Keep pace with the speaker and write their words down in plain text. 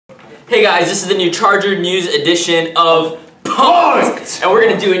Hey guys, this is the new Charger News edition of Punked! And we're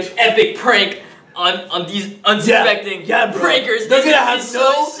gonna do an epic prank on these unsuspecting prankers. They're gonna have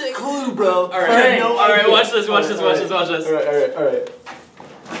no clue, bro. Alright, watch this. Alright.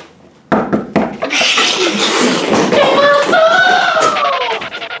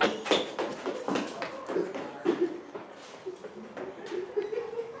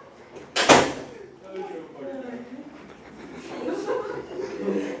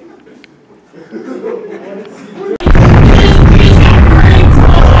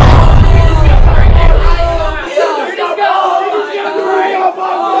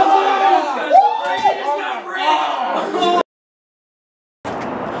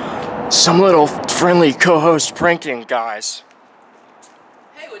 Some little friendly co-host pranking, guys.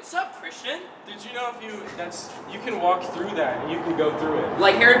 Hey, what's up, Christian? Did you know you can walk through that and you can go through it?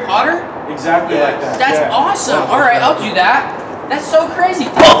 Like Harry Potter? Exactly like that. That's awesome. Alright, I'll do that. That's so crazy.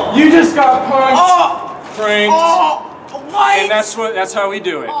 You just got punked, pranked. What? And that's how we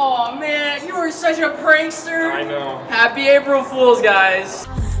do it. Oh man, you are such a prankster. I know. Happy April Fools, guys.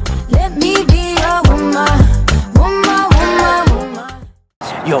 Let me be your woman.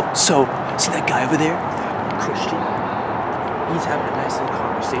 Yo, so, see that guy over there? Christian? He's having a nice little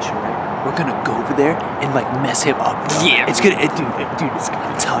conversation, right? We're gonna go over there and like mess him up, bro. Yeah. It's gonna, dude, it's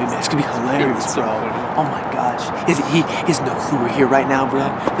gonna tell you, man, it's gonna be hilarious, bro. Oh my gosh. He has no clue we're here right now, bro.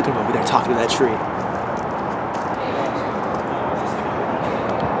 Look at him over there talking to that tree.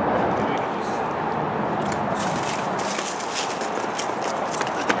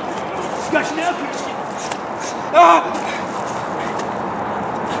 Got you now, Christian. Ah!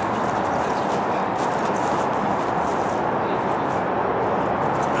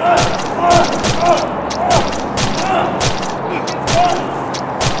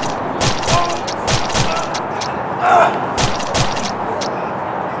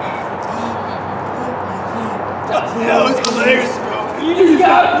 That was hilarious, bro. You just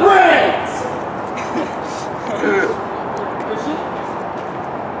got pranked! Christian?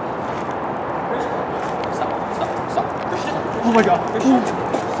 Stop. Christian? Oh my god. Christian?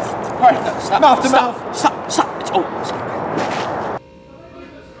 Alright, stop. Mouth to mouth. Stop. It's over.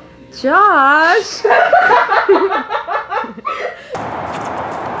 Josh!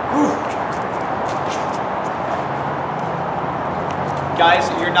 Guys,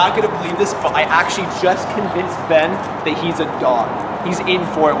 you're not gonna believe this, but I actually just convinced Ben that he's a dog. He's in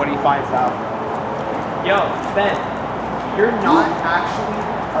for it when he finds out. Yo, Ben, you're not actually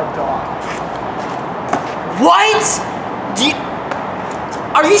a dog. What?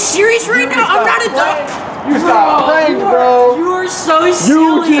 Are you serious right now? I'm not a dog. You got pranked, bro. You are so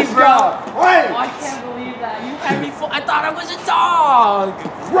silly, You just bro. got pranked. Oh, I can't believe that. You had me fooled. I thought I was a dog.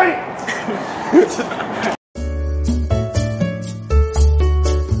 Pranked.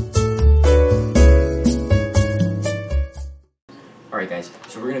 Alright guys,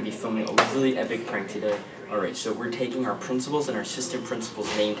 so we're going to be filming a really epic prank today. Alright, so we're taking our principals and our assistant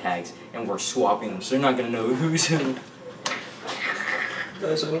principals' name tags and we're swapping them, so they're not going to know who's who.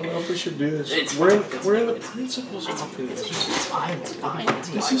 Guys, I don't know if we should do this. We're in the principal's office. It's fine.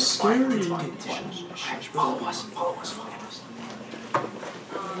 This is scary. Follow us.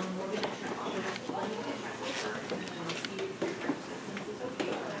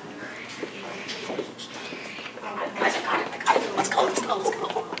 Guys, I got it. Let's go.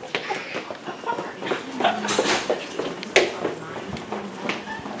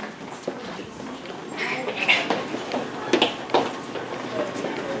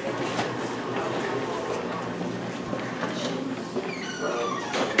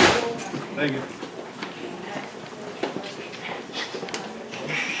 Thank you.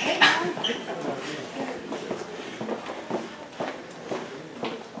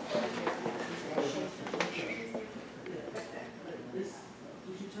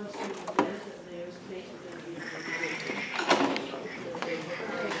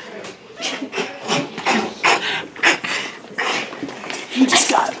 He just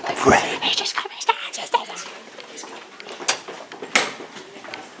got pranked. He just got me started.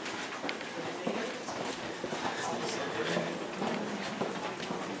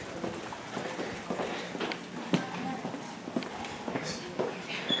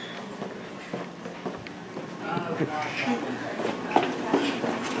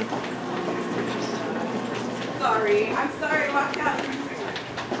 I'm sorry, walk out.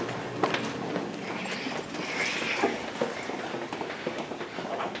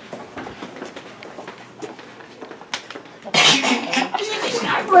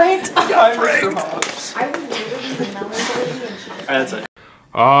 Pranked. I was Alright, that's it.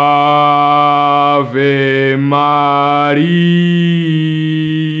 Ave Maria.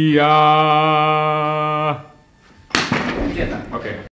 Yeah. Get that. Okay.